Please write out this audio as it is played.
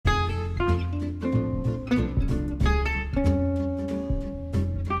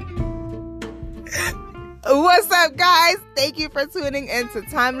What's up, guys? Thank you for tuning in to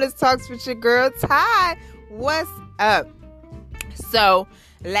Timeless Talks with your girl, Ty. What's up? So,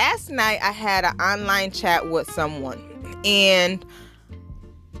 last night I had an online chat with someone. And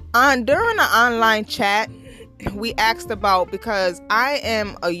during the online chat, we asked about, because I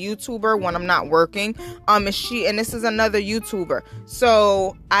am a YouTuber when I'm not working, and this is another YouTuber.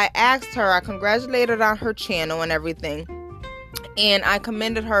 So I asked her, I congratulated her on her channel and everything, and I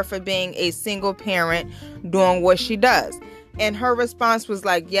commended her for being a single parent doing what she does. And her response was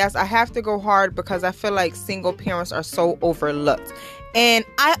like, yes, I have to go hard because I feel like single parents are so overlooked. And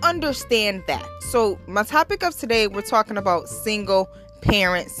I understand that. So my topic of today, we're talking about single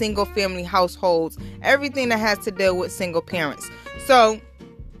parents, single family households, everything that has to deal with single parents. So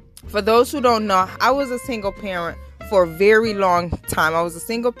for those who don't know, I was a single parent for a very long time. I was a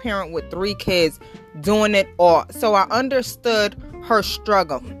single parent with 3 kids, doing it all. So I understood her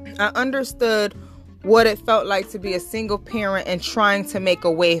struggle. I understood what it felt like to be a single parent and trying to make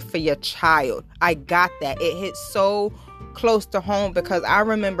a way for your child. I got that. It hit so close to home because I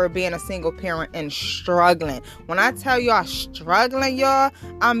remember being a single parent and struggling. When I tell y'all struggling, y'all,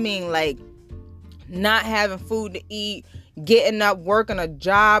 I mean like not having food to eat, getting up, working a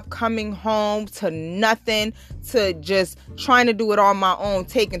job, coming home to nothing, to just trying to do it on my own,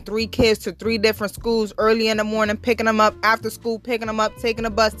 taking 3 kids to 3 different schools early in the morning, picking them up after school, picking them up, taking a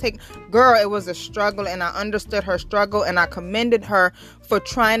bus, girl, it was a struggle, and I understood her struggle, and I commended her for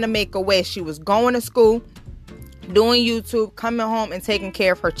trying to make a way. She was going to school, doing YouTube, coming home, and taking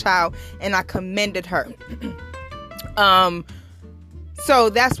care of her child, and I commended her.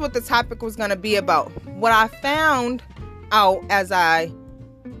 So that's what the topic was going to be about. What I found out as I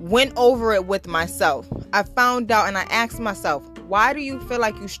went over it with myself, I found out and I asked myself, why do you feel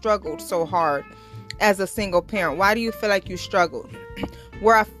like you struggled so hard as a single parent? Why do you feel like you struggled?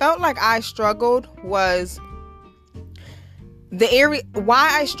 Where I felt like I struggled was the area. Why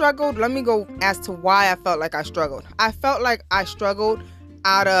I struggled, let me go as to why I felt like I struggled. I felt like I struggled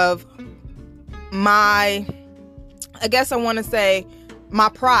out of my, I guess I want to say, my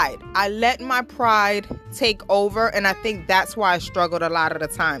pride. I let my pride take over, and I think that's why I struggled a lot of the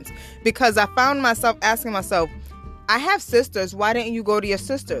times, because I found myself asking myself, I have sisters, why didn't you go to your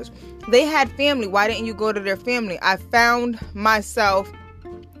sisters? They had family, why didn't you go to their family? I found myself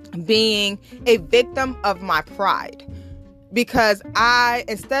being a victim of my pride, because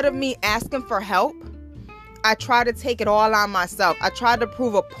instead of me asking for help, I tried to take it all on myself. I tried to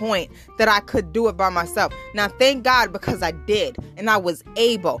prove a point that I could do it by myself. Now, thank God, because I did, and I was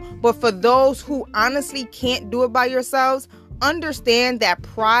able. But for those who honestly can't do it by yourselves, understand that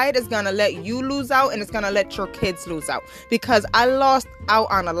pride is going to let you lose out, and it's going to let your kids lose out. Because I lost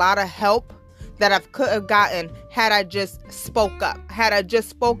out on a lot of help that I could have gotten had I just spoke up. Had I just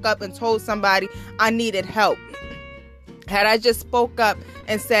spoke up and told somebody I needed help. Had I just spoke up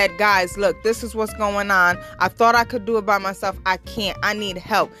and said, guys, look, this is what's going on. I thought I could do it by myself. I can't. I need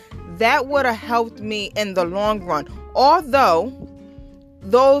help. That would have helped me in the long run. Although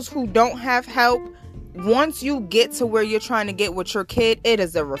those who don't have help, once you get to where you're trying to get with your kid, it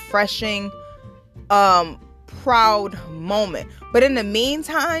is a refreshing, proud moment. But in the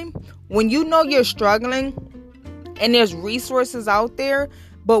meantime, when you know you're struggling and there's resources out there,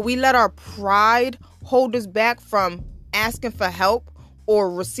 but we let our pride hold us back from asking for help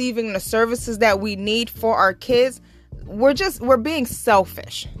or receiving the services that we need for our kids, we're being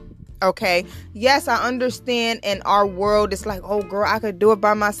selfish. Okay. Yes, I understand in our world, it's like, oh girl, I could do it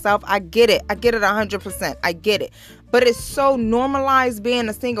by myself. I get it. 100%. I get it. But it's so normalized being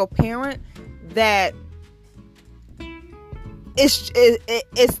a single parent that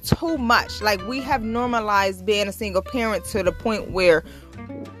it's too much. Like, we have normalized being a single parent to the point where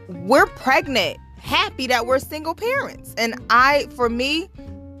we're pregnant, happy that we're single parents. And for me,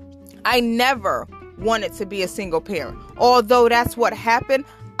 I never wanted to be a single parent. Although that's what happened,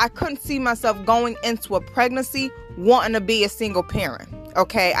 I couldn't see myself going into a pregnancy wanting to be a single parent.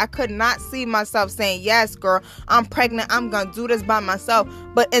 Okay, I could not see myself saying, yes, girl, I'm pregnant, I'm going to do this by myself.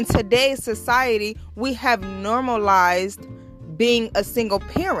 But in today's society, we have normalized being a single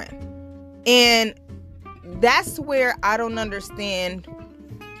parent. And that's where I don't understand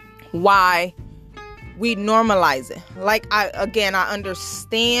why we normalize it. Like, I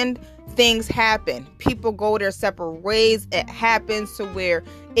understand things happen. People go their separate ways. It happens to where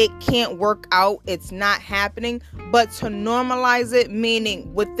it can't work out. It's not happening. But to normalize it,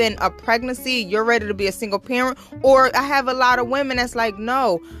 meaning within a pregnancy, you're ready to be a single parent. Or I have a lot of women that's like,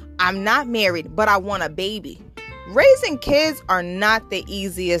 no, I'm not married, but I want a baby. Raising kids are not the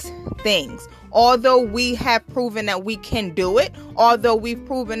easiest things. Although we have proven that we can do it, although we've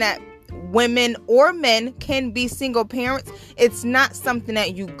proven that women or men can be single parents. It's not something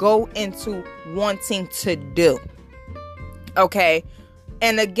that you go into wanting to do. Okay?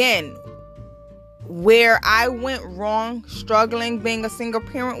 And again, where I went wrong struggling being a single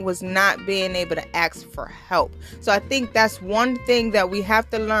parent was not being able to ask for help. So I think that's one thing that we have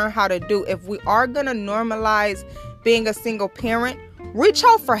to learn how to do. If we are going to normalize being a single parent, reach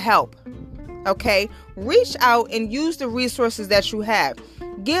out for help. Okay? Reach out and use the resources that you have.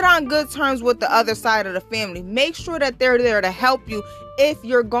 Get on good terms with the other side of the family. Make sure that they're there to help you if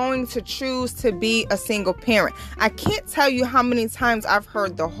you're going to choose to be a single parent. I can't tell you how many times I've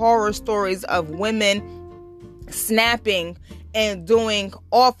heard the horror stories of women snapping and doing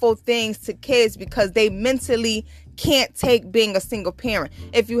awful things to kids because they mentally can't take being a single parent.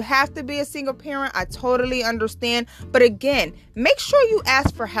 If you have to be a single parent, I totally understand. But again, make sure you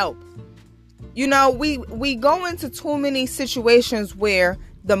ask for help. You know, we go into too many situations where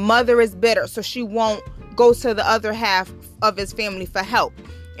the mother is bitter, so she won't go to the other half of his family for help.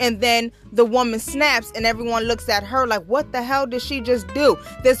 And then the woman snaps and everyone looks at her like, what the hell did she just do?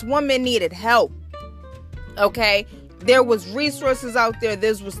 This woman needed help. Okay? There was resources out there.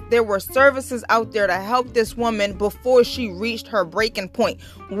 There were services out there to help this woman before she reached her breaking point.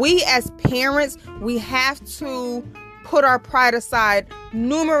 We as parents, we have to put our pride aside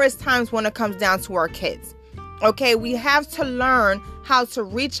numerous times when it comes down to our kids. Okay, we have to learn how to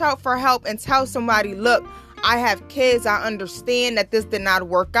reach out for help and tell somebody, look, I have kids. I understand that this did not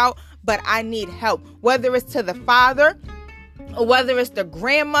work out, but I need help. Whether it's to the father, or whether it's the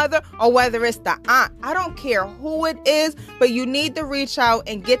grandmother, or whether it's the aunt. I don't care who it is, but you need to reach out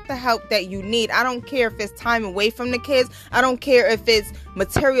and get the help that you need. I don't care if it's time away from the kids. I don't care if it's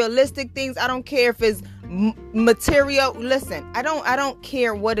materialistic things. I don't care if it's material. Listen, I don't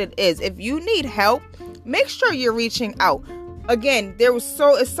care what it is. If you need help, make sure you're reaching out. Again,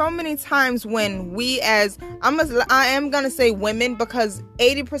 it's so many times when I am going to say women, because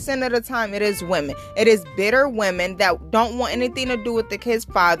 80% of the time it is women. It is bitter women that don't want anything to do with the kid's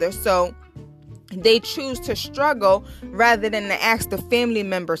father. So they choose to struggle rather than to ask the family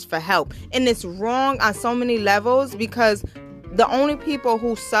members for help. And it's wrong on so many levels, because the only people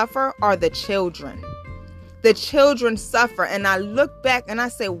who suffer are the children. The children suffer. And I look back and I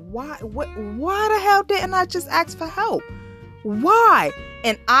say, why the hell didn't I just ask for help? Why?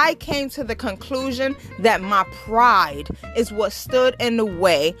 And I came to the conclusion that my pride is what stood in the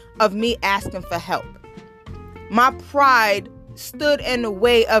way of me asking for help. My pride stood in the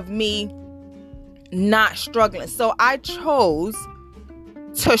way of me not struggling. So I chose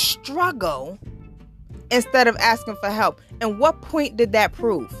to struggle instead of asking for help. And what point did that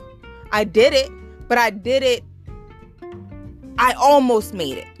prove? I did it, but I almost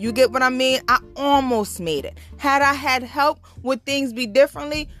made it. You get what I mean? I almost made it. Had I had help, would things be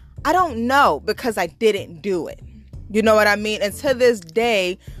differently? I don't know, because I didn't do it. You know what I mean? And to this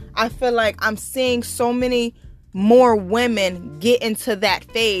day, I feel like I'm seeing so many more women get into that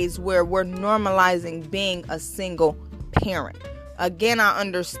phase where we're normalizing being a single parent. Again, I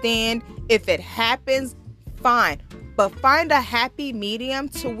understand if it happens, fine. But find a happy medium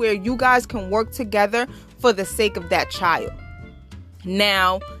to where you guys can work together for the sake of that child.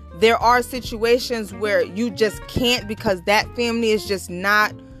 Now, there are situations where you just can't, because that family is just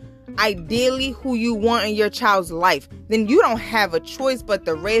not ideally who you want in your child's life. Then you don't have a choice but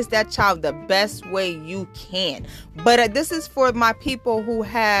to raise that child the best way you can. But this is for my people who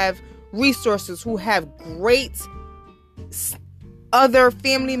have resources, who have great other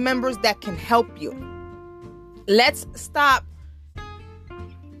family members that can help you. Let's stop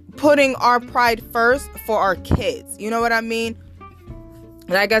putting our pride first for our kids. You know what I mean?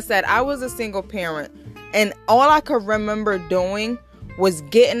 Like I said, I was a single parent, and all I could remember doing was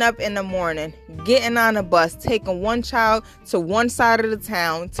getting up in the morning, getting on a bus, taking one child to one side of the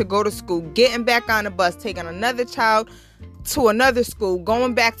town to go to school, getting back on a bus, taking another child to another school,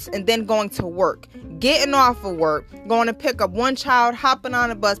 going back and then going to work, getting off of work, going to pick up one child, hopping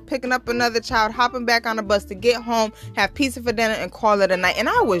on a bus, picking up another child, hopping back on a bus to get home, have pizza for dinner, and call it a night. And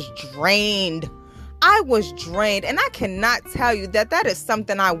I was drained. And I cannot tell you that is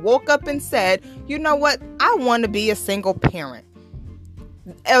something I woke up and said, you know what? I want to be a single parent.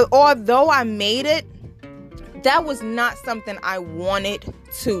 Although I made it, that was not something I wanted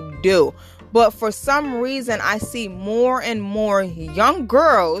to do. But for some reason, I see more and more young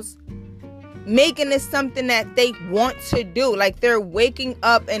girls making this something that they want to do. Like, they're waking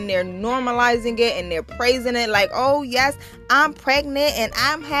up and they're normalizing it and they're praising it like, oh yes, I'm pregnant and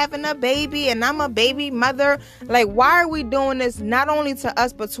I'm having a baby and I'm a baby mother. Like, why are we doing this not only to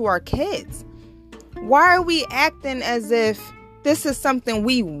us but to our kids? Why are we acting as if This is something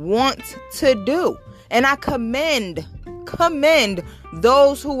we want to do. And I commend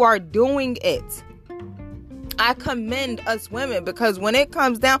those who are doing it. I commend us women, because when it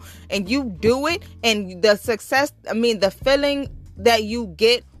comes down and you do it, and the success, the feeling that you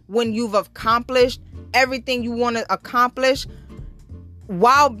get when you've accomplished everything you want to accomplish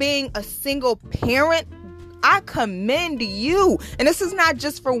while being a single parent, I commend you. And this is not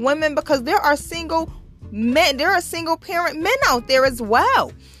just for women, because there are single men, there are single parent men out there as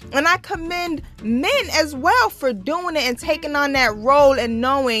well. And I commend men as well for doing it and taking on that role and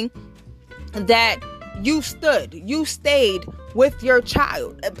knowing that you stayed with your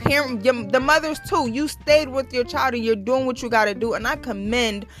child. The mothers too, you stayed with your child and you're doing what you got to do. And I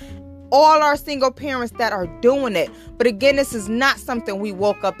commend all our single parents that are doing it. But again, this is not something we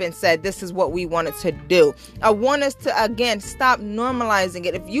woke up and said, this is what we wanted to do. I want us to, again, stop normalizing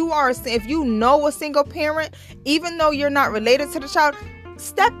it. If you know a single parent, even though you're not related to the child,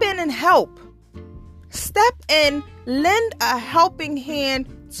 step in and help. Step in, lend a helping hand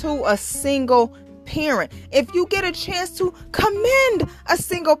to a single parent. If you get a chance to, commend a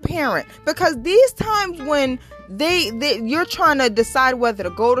single parent, because these times when you're trying to decide whether to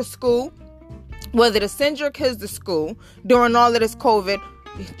go to school, whether to send your kids to school during all of this COVID,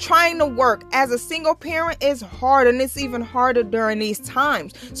 trying to work as a single parent is hard, and it's even harder during these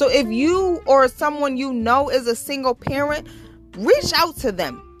times. So if you or someone you know is a single parent, reach out to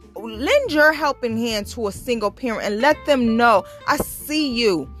them. Lend your helping hand to a single parent and let them know, I see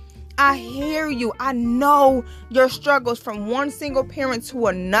you. I hear you. I know your struggles from one single parent to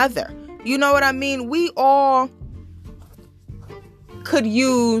another. You know what I mean? We all could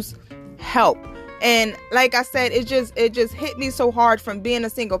use help. And like I said, it just hit me so hard from being a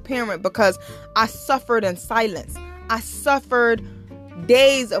single parent, because I suffered in silence. I suffered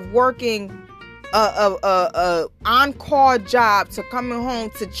days of working a on-call job to coming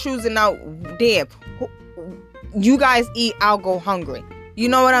home to choosing out, damn, you guys eat, I'll go hungry. You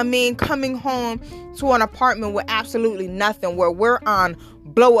know what I mean? Coming home to an apartment with absolutely nothing, where we're on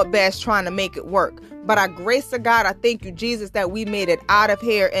blow-up bags trying to make it work. But I grace to God, I thank you, Jesus, that we made it out of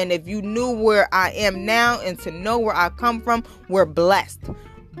here. And if you knew where I am now and to know where I come from, we're blessed.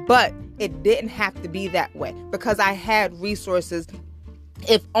 But it didn't have to be that way, because I had resources.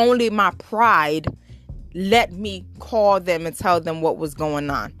 If only my pride let me call them and tell them what was going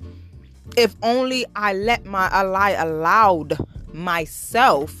on. If only I allowed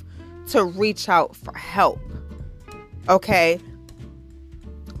myself to reach out for help. Okay?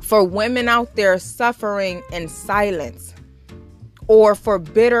 For women out there suffering in silence, or for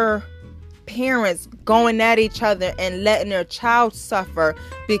bitter parents going at each other and letting their child suffer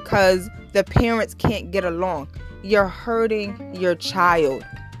because the parents can't get along, you're hurting your child.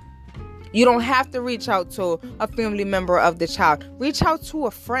 You don't have to reach out to a family member of the child. Reach out to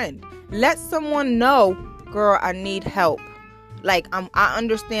a friend. Let someone know, girl, I need help. Like, I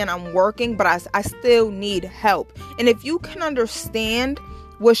understand I'm working, but I still need help. And if you can understand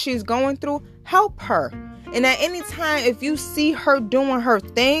what she's going through, help her. And at any time, if you see her doing her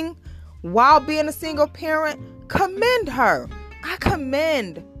thing while being a single parent, commend her. I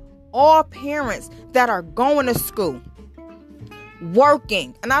commend all parents that are going to school,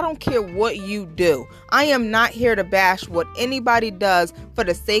 working, and I don't care what you do. I am not here to bash what anybody does for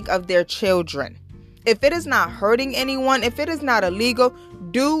the sake of their children. If it is not hurting anyone, if it is not illegal,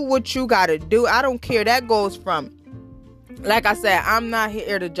 do what you got to do. I don't care. That goes from, like I said, I'm not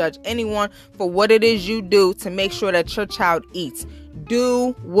here to judge anyone for what it is you do to make sure that your child eats.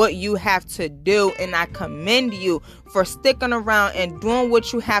 Do what you have to do, and I commend you for sticking around and doing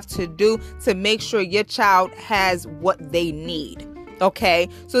what you have to do to make sure your child has what they need. Okay,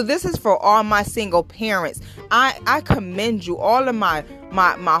 so this is for all my single parents. I commend you, all of my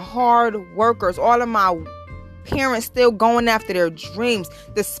hard workers, all of my parents still going after their dreams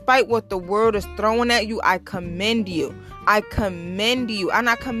despite what the world is throwing at you. I commend you. I commend you, and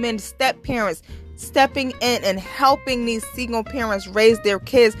I commend step parents stepping in and helping these single parents raise their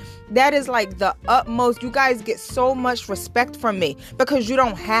kids. That is like the utmost. You guys get so much respect from me because you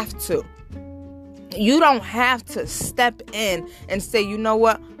don't have to. You don't have to step in and say, you know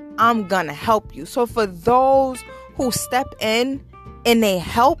what, I'm gonna help you. So for those who step in and they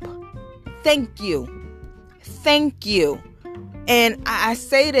help, thank you. Thank you. And I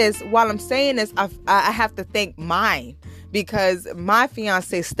say this, while I'm saying this, I have to thank mine, because my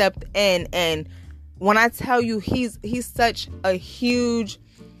fiance stepped in, and when I tell you he's such a huge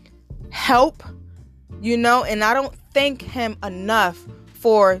help, you know, and I don't thank him enough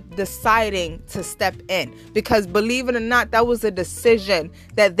for deciding to step in, because believe it or not, that was a decision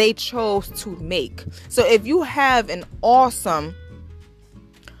that they chose to make. So if you have an awesome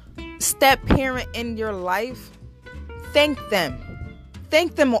step parent in your life, thank them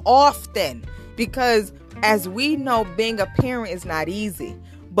often, because as we know, being a parent is not easy,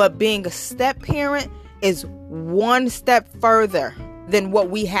 but being a step parent is one step further than what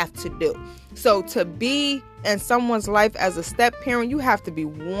we have to do. So to be in someone's life as a step parent, you have to be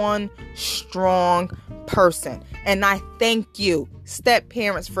one strong person. And I thank you, step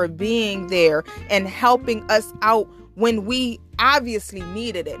parents, for being there and helping us out when we obviously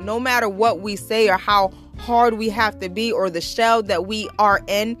needed it. No matter what we say or how hard we have to be or the shell that we are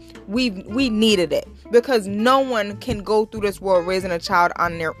in, we needed it, because no one can go through this world raising a child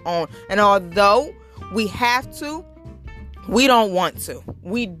on their own. And although we have to, we don't want to.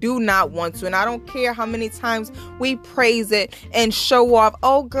 We do not want to. And I don't care how many times we praise it and show off,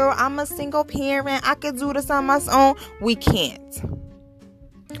 oh girl, I'm a single parent, I could do this on my own. We can't.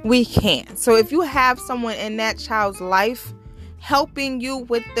 So if you have someone in that child's life helping you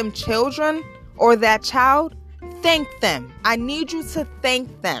with them children or that child, thank them. I need you to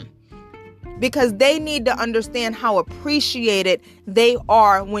thank them, because they need to understand how appreciated they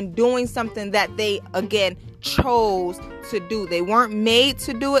are when doing something that they, again, chose to do. They weren't made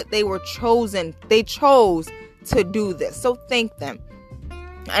to do it. They were chosen. They chose to do this. So thank them.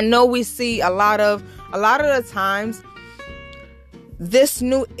 I know we see a lot of the times, this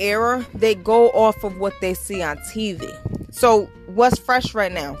new era, they go off of what they see on TV. So what's fresh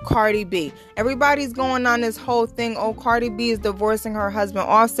right now? Cardi B. Everybody's going on this whole thing. Oh, Cardi B is divorcing her husband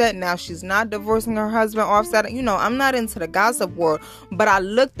Offset. Now she's not divorcing her husband Offset. You know, I'm not into the gossip world, but I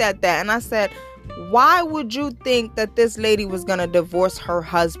looked at that and I said, why would you think that this lady was going to divorce her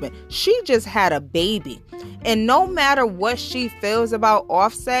husband? She just had a baby. And no matter what she feels about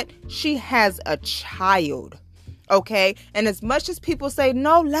Offset, she has a child. Okay? And as much as people say,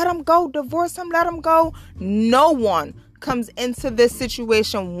 no, let him go, divorce him, let him go, no one comes into this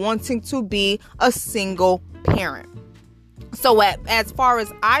situation wanting to be a single parent. So as far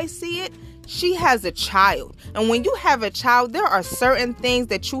as I see it, she has a child. And when you have a child, there are certain things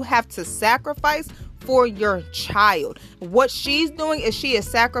that you have to sacrifice for your child. What she's doing is she is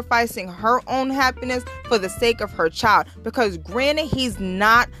sacrificing her own happiness for the sake of her child. Because granted, he's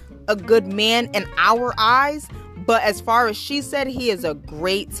not a good man in our eyes, but as far as she said, he is a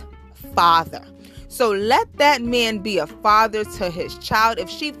great father. So let that man be a father to his child. If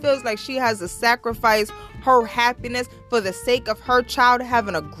she feels like she has to sacrifice her happiness for the sake of her child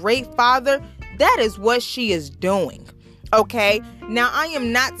having a great father, that is what she is doing. Okay? Now, I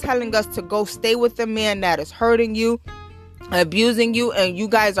am not telling us to go stay with a man that is hurting you, abusing you, and you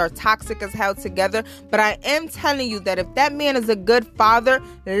guys are toxic as hell together. But I am telling you that if that man is a good father,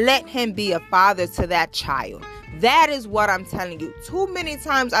 let him be a father to that child. That is what I'm telling you. Too many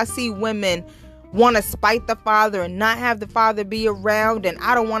times I see women want to spite the father and not have the father be around, and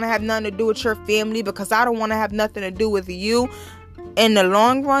I don't want to have nothing to do with your family because I don't want to have nothing to do with you. In the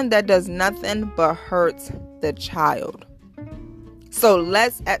long run, that does nothing but hurt the child. So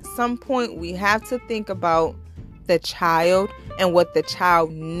let's, at some point, we have to think about the child and what the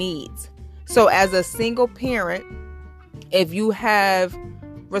child needs. So as a single parent, if you have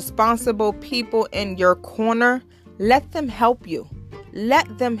responsible people in your corner, let them help you.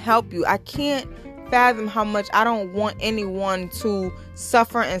 Let them help you. I can't fathom how much I don't want anyone to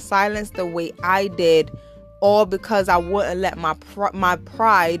suffer in silence the way I did, all because I wouldn't let my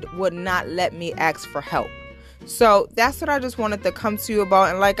pride would not let me ask for help. So that's what I just wanted to come to you about.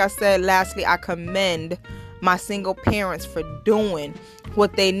 And like I said, lastly, I commend my single parents for doing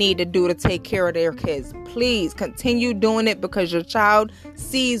what they need to do to take care of their kids. Please continue doing it, because your child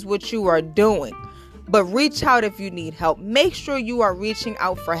sees what you are doing. But reach out if you need help. Make sure you are reaching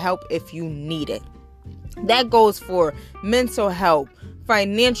out for help if you need it. That goes for mental help,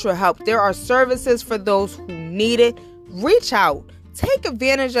 financial help. There are services for those who need it. Reach out. Take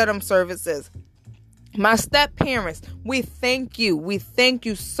advantage of them services. My step parents, we thank you. We thank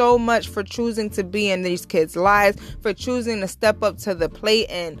you so much for choosing to be in these kids' lives, for choosing to step up to the plate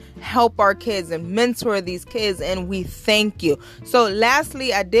and help our kids and mentor these kids. And we thank you. So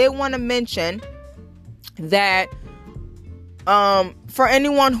lastly, I did want to mention that for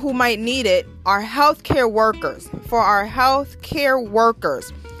anyone who might need it, our healthcare workers,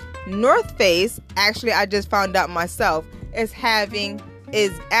 North Face, actually, I just found out myself, is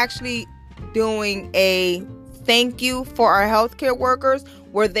actually doing a thank you for our healthcare workers,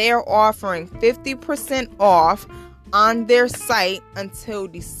 where they are offering 50% off on their site until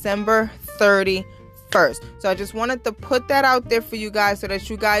December 31st. first. So I just wanted to put that out there for you guys so that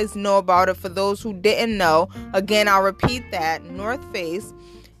you guys know about it. For those who didn't know, again, I'll repeat that. North Face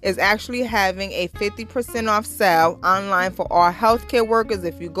is actually having a 50% off sale online for all healthcare workers.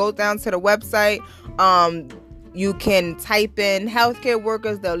 If you go down to the website, you can type in healthcare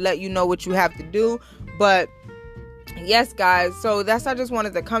workers. They'll let you know what you have to do. But yes, guys, so that's I just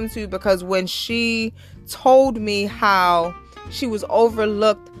wanted to come to, because when she told me how she was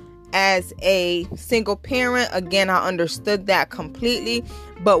overlooked as a single parent, again, I understood that completely.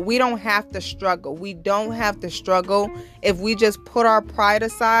 But we don't have to struggle. We don't have to struggle if we just put our pride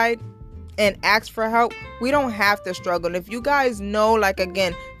aside and ask for help. We don't have to struggle. And if you guys know, like,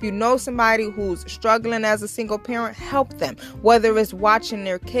 again, if you know somebody who's struggling as a single parent, help them. Whether it's watching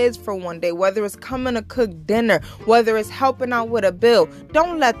their kids for one day, whether it's coming to cook dinner, whether it's helping out with a bill,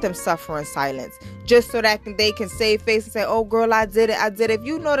 don't let them suffer in silence. Just so that they can save face and say, oh girl, I did it. If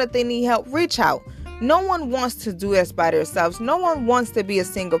you know that they need help, reach out. No one wants to do this by themselves. No one wants to be a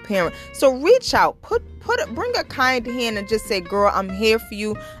single parent. So reach out, bring a kind hand and just say, girl, I'm here for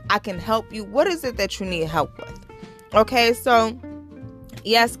you. I can help you. What is it that you need help with? Okay, so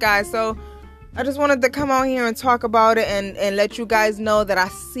yes, guys. So I just wanted to come out here and talk about it and let you guys know that I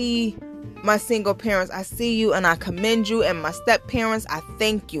see my single parents. I see you and I commend you. And my step parents, I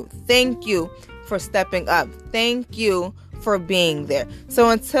thank you. Thank you for stepping up. Thank you for being there. So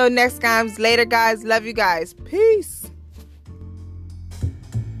until next time, later, guys. Love you guys. Peace.